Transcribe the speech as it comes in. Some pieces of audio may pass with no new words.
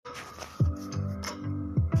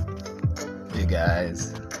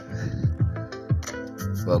guys?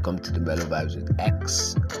 Welcome to the Mellow Vibes with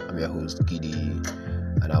X. I'm your host Giddy,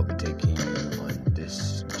 and I'll be taking you on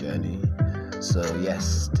this journey. So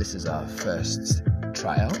yes, this is our first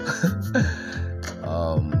trial.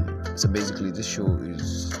 So basically, this show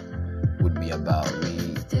would be about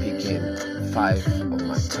me picking 5 of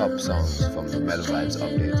my top songs from the Mellow Vibes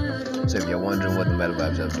update. So if you're wondering what the Mellow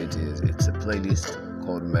Vibes update is, it's a playlist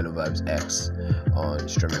called Mellow Vibes X on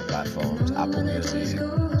streaming platforms, Apple Music,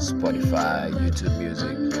 Spotify, YouTube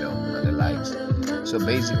Music, and the likes. So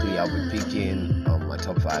basically, I'll be picking my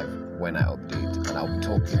top 5 when I update, and I'll be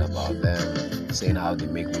talking about them, saying how they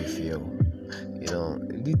make me feel, a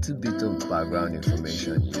little bit of background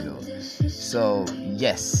information, So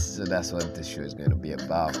yes, that's what this show is going to be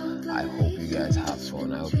about. I hope you guys have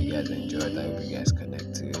fun. I hope you guys enjoy it. I hope you guys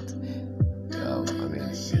connect to it.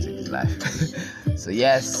 Music is life. So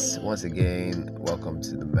yes, once again, welcome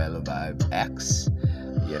to the Mellow Vibe X.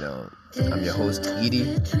 I'm your host Edie,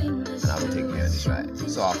 and I will take you on this ride.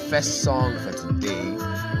 So our first song for today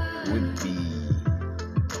would be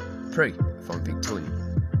 "Pray" from Victoria.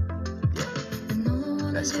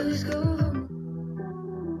 Yeah, let's go.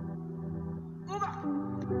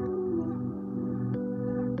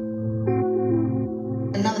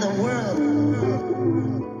 Another world.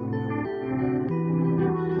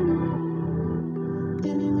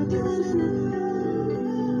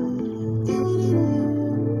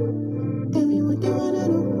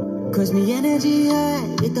 Cause me energy high,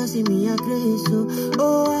 it does see me a grace. So,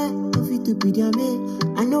 I know fit to be their mate.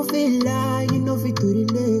 I know feel lie, you know fit to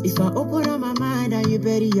relate. If I open up my mind, you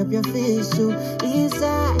bury up your face. So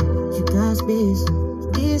inside, you got space.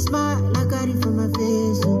 This smile, like I carry from my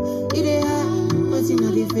face. So it ain't hard, what's in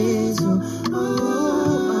the face. So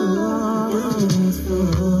just for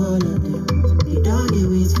all of them. They don't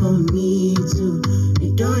wait for me too.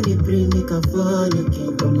 They don't pray make a fall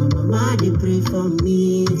again. But my mama they pray for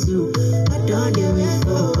me too. I don't wait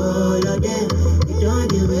for all of them. They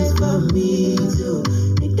don't wait for me too.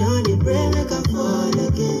 They don't pray make a fall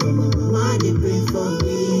again. But my mama they pray for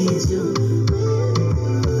me too.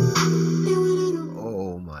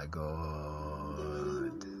 Oh my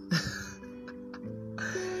God.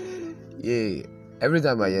 Yeah. Every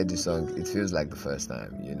time I hear this song, it feels like the first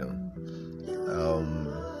time,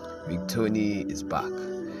 Victoni is back.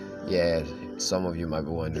 Yeah, some of you might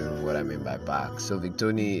be wondering what I mean by back. So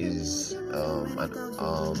Victoni is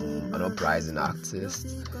an uprising artist,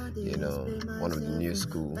 one of the new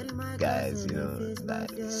school guys,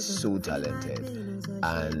 that is so talented.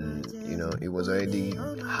 And, he was already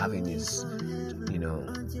having his,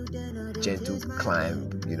 gentle climb,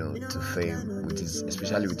 to fame,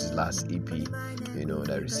 especially with his last EP,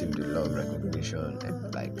 that received a lot of recognition,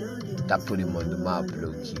 and like that put him on the map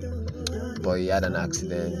low key. But he had an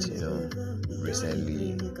accident,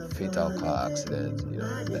 recently, fatal car accident,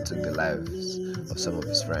 that took the lives of some of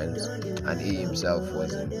his friends, and he himself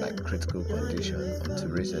was in critical condition until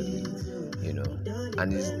recently,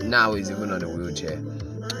 and he's even on a wheelchair,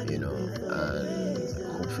 and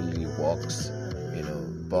hopefully walks,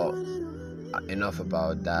 but enough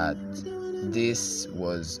about that. This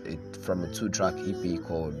was from a 2-track EP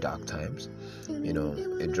called Dark Times.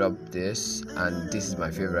 It dropped this, and this is my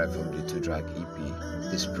favorite from the 2-track EP,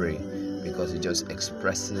 this Pray, because it just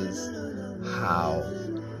expresses how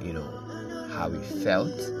he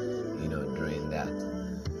felt, during that.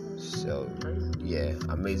 So yeah,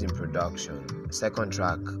 amazing production. Second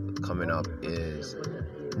track coming up is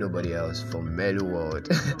Nobody Else from Mellow World.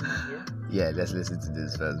 Yeah, let's listen to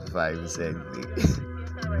this first before I even say anything.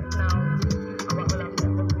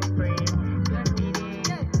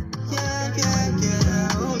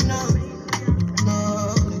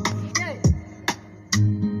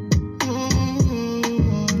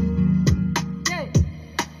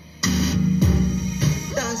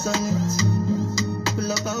 Dance on it, pull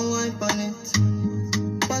up and wipe on it,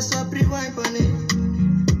 pass up, rewind on it,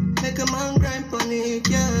 make a man grind on it,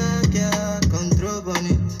 yeah, control on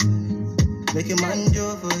it, make a man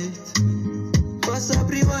go for it, pass up,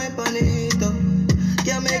 rewind on it,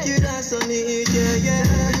 yeah, make you dance on it, yeah,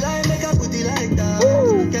 like make a booty like that,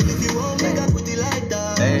 yeah, if you want make a booty like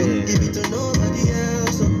that, give it to nobody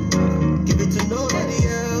else, give it to nobody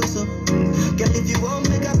else, girl, if you want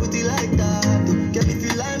make a booty like that, girl, if you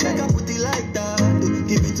like make a booty like that,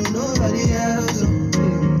 give it to nobody else,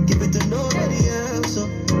 give it to nobody else,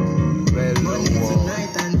 money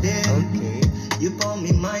tonight and day, okay. You pour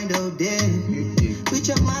me mind all day, with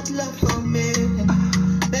your mad love for me,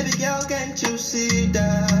 baby girl, can't you see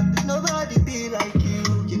that, nobody be like you,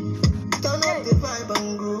 turn up the vibe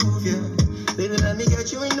and groove, yeah, baby let me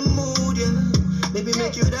get you in the mood, yeah, baby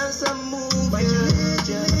make you dance and move, my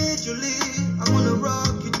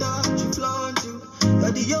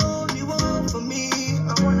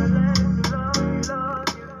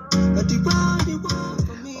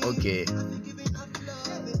Okay.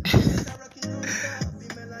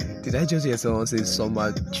 Did I just hear someone say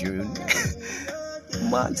summer tune?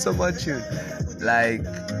 Man, summer tune. Like,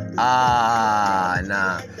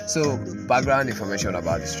 nah. So, background information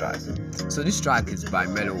about this track. So, this track is by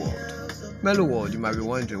Mellow. Mellow World, you might be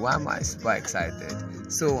wondering, why am I super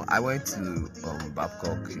excited? So, I went to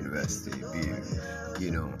Babcock University,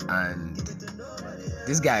 and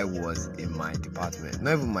this guy was in my department.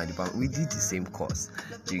 Not even my department, we did the same course,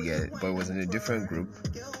 do you get it? But it was in a different group,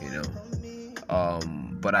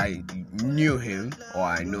 but I knew him, or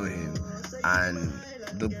I know him, and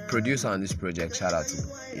the producer on this project, shout out to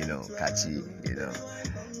Kachi,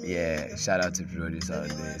 shout out to the producer on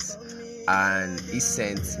this, and he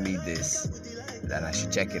sent me this that I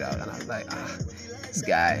should check it out, and I was like, this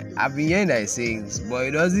guy, I've been hearing that he sings, but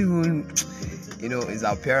he doesn't even, his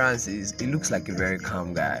appearance he looks like a very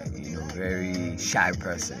calm guy, very shy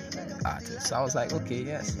person artist. So I was like, okay,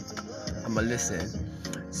 yes, I'm gonna listen.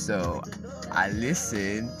 So I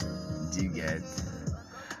listened, do you get,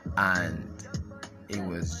 and it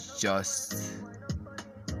was just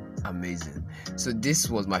amazing. So this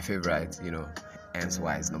was my favorite, hence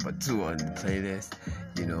why it's number 2 on the playlist.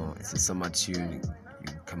 It's a summer tune. You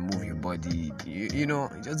can move your body, it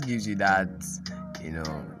just gives you that,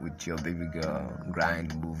 with your baby girl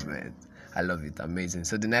grind movement. I love it, amazing.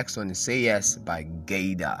 So the next one is Say Yes by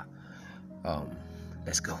Gaida.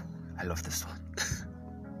 Let's go. I love this one.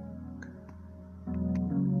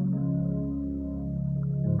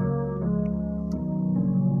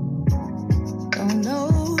 Don't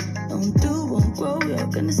know, don't do, won't grow. You're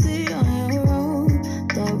gonna see on your own.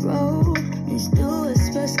 The road needs to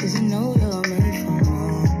express, cause you know you're made for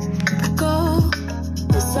more. Go,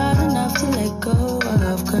 decide enough to let go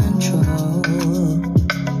of control.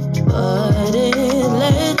 But it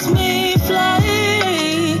lets me fly.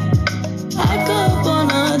 I could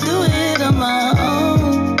wanna do it on my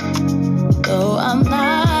own. Though I'm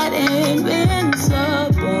not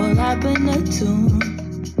invincible, I've been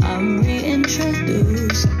attuned. I'm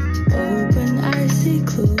reintroduced. Open, I see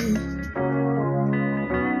clues.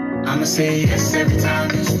 I'ma say yes every time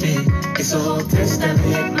you speak. It's a whole test,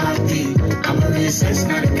 every hit my beat. I'm a recess,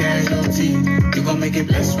 not a casualty. You gon' make it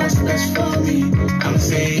blessed, what's best for me. I'ma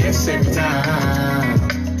say yes every time.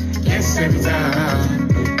 Yes every time.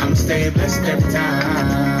 I'ma stay blessed every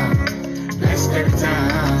time. Blessed every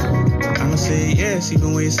time. I'ma say yes,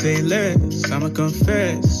 even when you say less. I'ma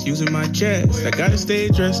confess, using my chest. I gotta stay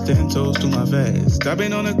dressed and toes to my vest. I've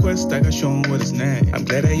been on a quest, I got shown what is next. I'm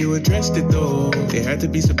glad that you addressed it though. It had to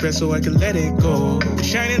be suppressed so I could let it go.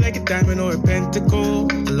 Shining like a diamond or a pentacle.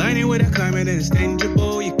 Aligning with a climate and it's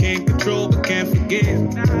tangible. You can't control but can't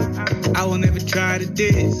forgive. I will never try to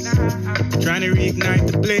diss. Trying to reignite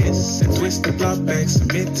the bliss and twist the plot back.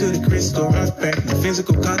 Submit to the crystal rock back. No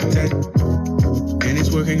physical contact. And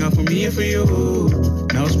it's working out for me and for you.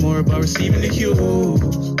 Now it's more about receiving the cues.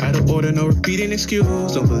 Out of order, no repeating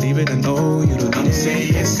excuse. Don't believe it, I know you don't. I'ma say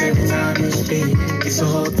yes every time you speak. It's a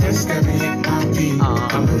whole test, every hit my beat.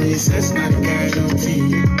 I'm a recess, not a casualty.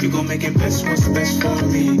 You gon' make it best, what's best for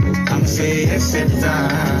me. I'ma say yes every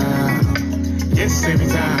time. Yes every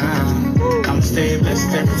time. I'ma stay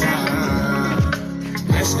blessed every time.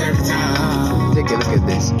 Blessed every time. Take a look at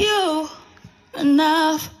this. You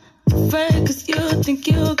enough. Afraid cause you think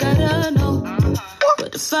you gotta know.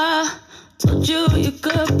 But if I told you you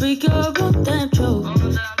could be your own damn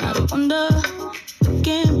truth, I don't wonder.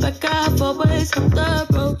 Looking back, I've always held the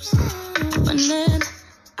ropes. Running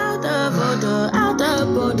out the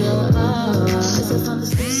border. Is it fun to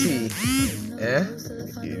see?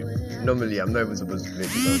 Normally I'm not even supposed to play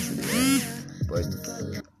this song today, but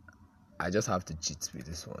I just have to cheat with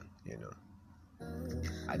this one,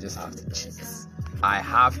 I just have to cheat. I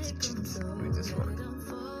have to cheat with this one.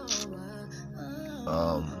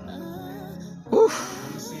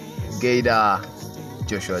 Gaida,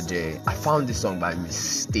 Joshua J. I found this song by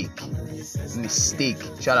mistake.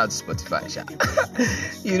 Shout out to Spotify.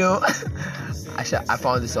 I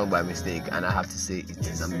found this song by mistake, and I have to say it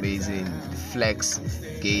is amazing. The flex,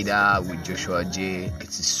 Gaida with Joshua J. It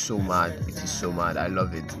is so mad. I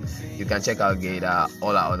love it. You can check out Gaida.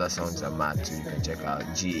 All our other songs are mad too. You can check out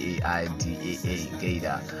Gaidaa,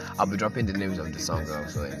 Gaida. I'll be dropping the names of the songs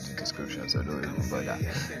also in the description, so don't even bother.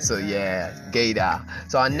 So yeah, Gaida.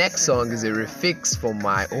 So our next song is a refix for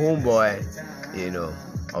my homeboy,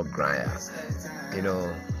 Ogranya.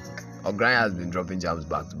 Ogranya has been dropping jams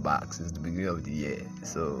back to back since the beginning of the year.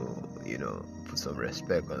 So, put some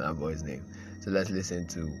respect on that boy's name. So let's listen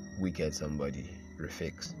to Wicked Somebody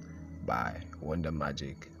Refix by Wonder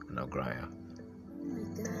Magic and Ogranya.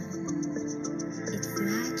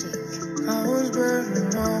 I was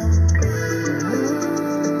better off.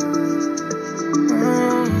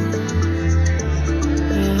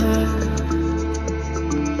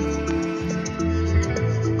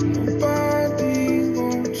 Nobody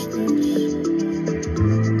wants this.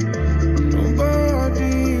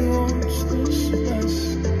 Nobody wants this mess.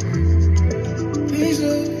 Please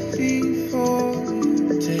look before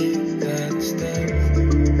you take that step.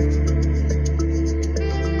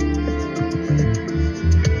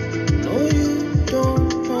 No, you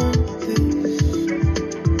don't want this.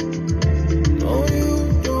 No, you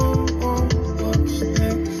don't want what's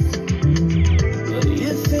next. But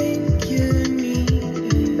you think you need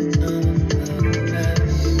it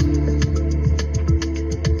unless.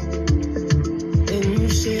 And you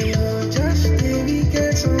say, oh, just maybe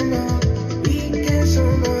get somebody. We get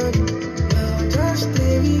somebody. Oh, just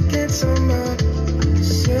maybe get somebody. I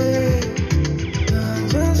say, oh,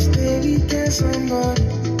 just maybe get somebody.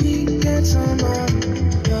 We get somebody.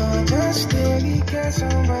 Oh, just maybe get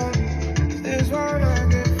somebody. This one I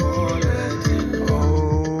get for letting go.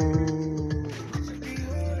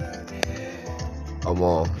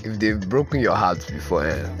 If they've broken your heart before,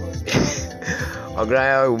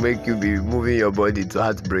 Ograya will make you be moving your body to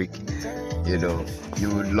heartbreak. You know, you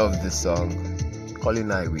would love this song.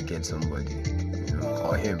 Calling I will get somebody,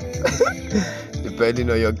 or him, depending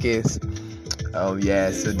on your case.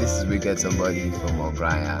 Yeah, so this is We Get Somebody from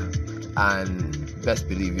Ograya, and best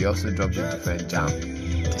believe he also dropped a different jam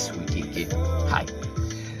this week again. Hi.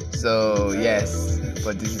 So yes,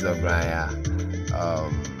 but this is Ograya.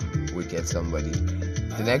 We Get Somebody.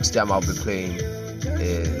 The next jam I'll be playing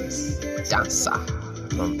is Dancer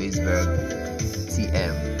from Iceberg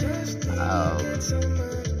TM.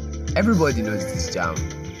 Everybody knows this jam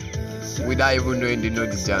without even knowing they know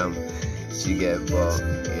this jam. You get, but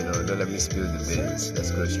don't let me spill the beans.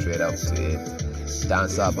 Let's go straight up to it.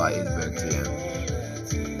 Dancer by Iceberg TM.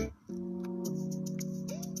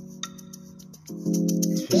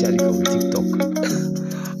 Especially from TikTok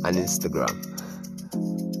and Instagram.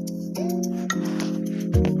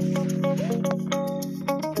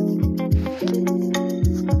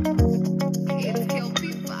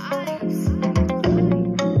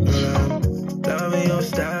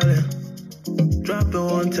 Drop it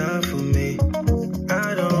one time for me.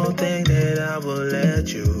 I don't think that I will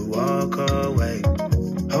let you walk away.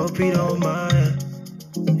 Hope you don't mind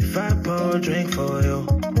if I pour a drink for you.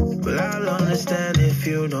 But I'll understand if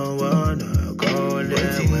you don't wanna go there.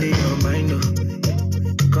 What's in your mind though?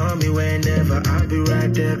 Call me whenever, I'll be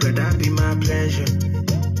right there. Could that be my pleasure?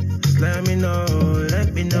 Just let me know.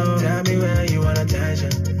 Tell me where you want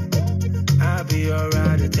attention. I'll be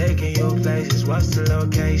alright at taking you places. What's the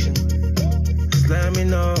location? Let me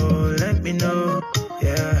know,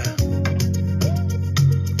 yeah.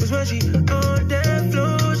 Cause when she on that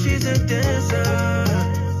floor, she's a dancer.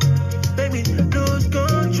 Baby, lose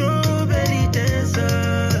control, belly dancer.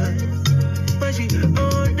 When she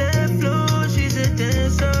on that floor, she's a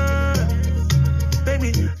dancer.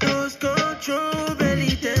 Baby, lose control,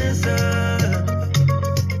 belly dancer.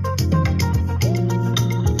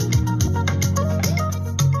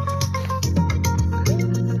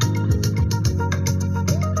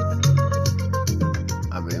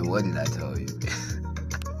 What did I tell you?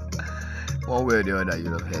 One way or the other,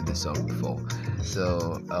 you'll have heard this song before.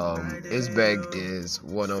 So, Iceberg is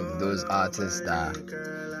one of those artists that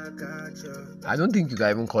I don't think you can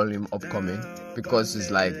even call him upcoming, because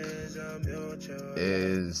it's like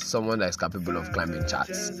is someone that's capable of climbing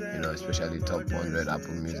charts, especially top 100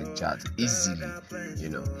 Apple Music charts easily,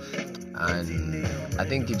 and I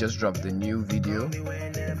think he just dropped a new video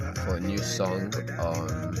for a new song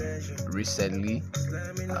recently.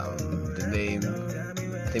 The name,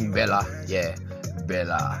 I think Bella,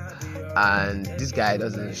 and this guy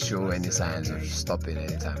doesn't show any signs of stopping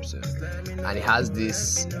anytime soon, and he has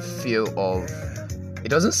this feel of, it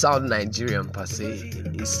doesn't sound Nigerian per se,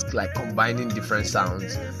 it's like combining different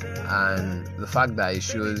sounds, and the fact that it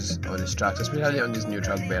shows on his tracks, especially on this new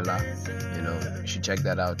track Bella, you should check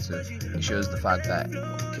that out too. It shows the fact that,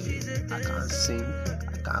 okay, I can't sing,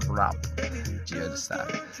 I can't rap. Do you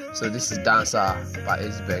understand? So this is Dancer by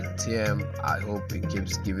Iceberg TM. I hope it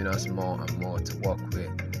keeps giving us more and more to work with.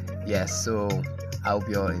 Yes, so I hope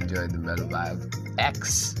you all enjoyed the Mellow Vibe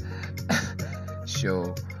X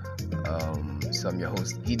show. So I'm your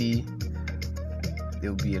host Giddy.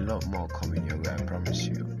 There'll be a lot more coming your way, I promise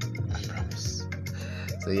you. I promise.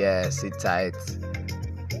 So yeah, sit tight.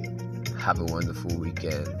 Have a wonderful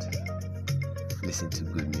weekend. Listen to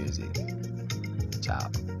good music. Ciao.